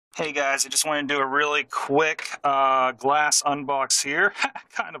Hey guys, I just wanted to do a really quick glass unbox here.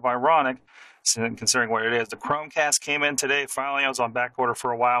 Kind of ironic, considering what it is. The ChromeCast came in today. Finally, I was on back order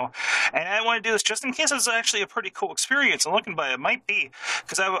for a while. And I want to do this just in case it's actually a pretty cool experience. And looking by it might be,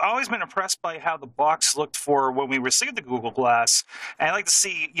 because I've always been impressed by how the box looked for when we received the Google Glass. And I like to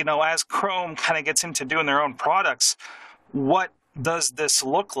see, as Chrome kind of gets into doing their own products, what does this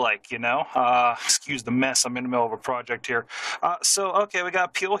look like, excuse the mess, I'm in the middle of a project here. Okay, we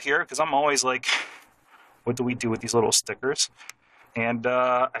got Peel here, because I'm always like, what do we do with these little stickers? And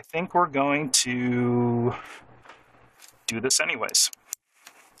I think we're going to do this anyways.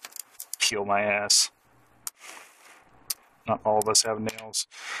 Peel my ass. Not all of us have nails.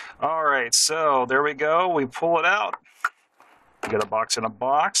 Alright, so there we go, we pull it out. We got a box in a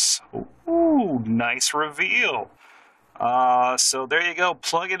box. Ooh, nice reveal. So there you go,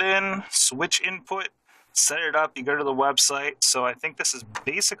 plug it in, switch input, set it up, you go to the website. So I think this is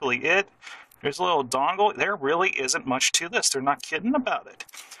basically it. There's a little dongle. There really isn't much to this. They're not kidding about it.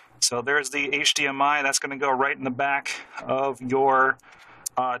 So there's the HDMI. That's going to go right in the back of your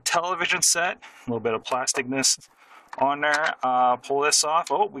television set. A little bit of plasticness on there. Pull this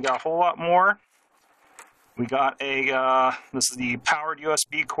off. Oh, we got a whole lot more. We got this is the powered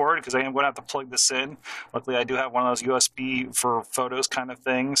USB cord, because I am going to have to plug this in. Luckily, I do have one of those USB for photos kind of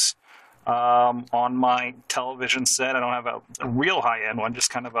things on my television set. I don't have a real high-end one, just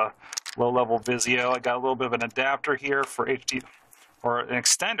kind of a low-level Vizio. I got a little bit of an adapter here for HD, or an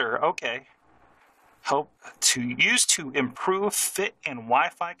extender, okay. Hope to use to improve fit and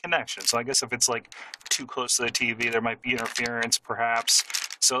Wi-Fi connection. So I guess if it's like too close to the TV, there might be interference perhaps.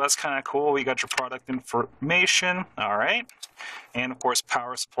 So that's kind of cool. You got your product information, all right. And of course,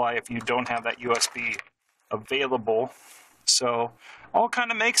 power supply if you don't have that USB available. So all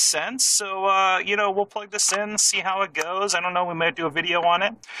kind of makes sense. So, we'll plug this in, see how it goes. I don't know, we might do a video on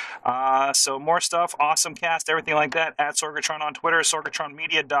it. So more stuff, AwesomeCast, everything like that, at Sorgatron on Twitter,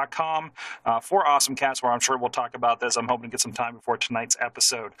 sorgatronmedia.com for AwesomeCast, where I'm sure we'll talk about this. I'm hoping to get some time before tonight's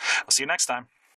episode. I'll see you next time.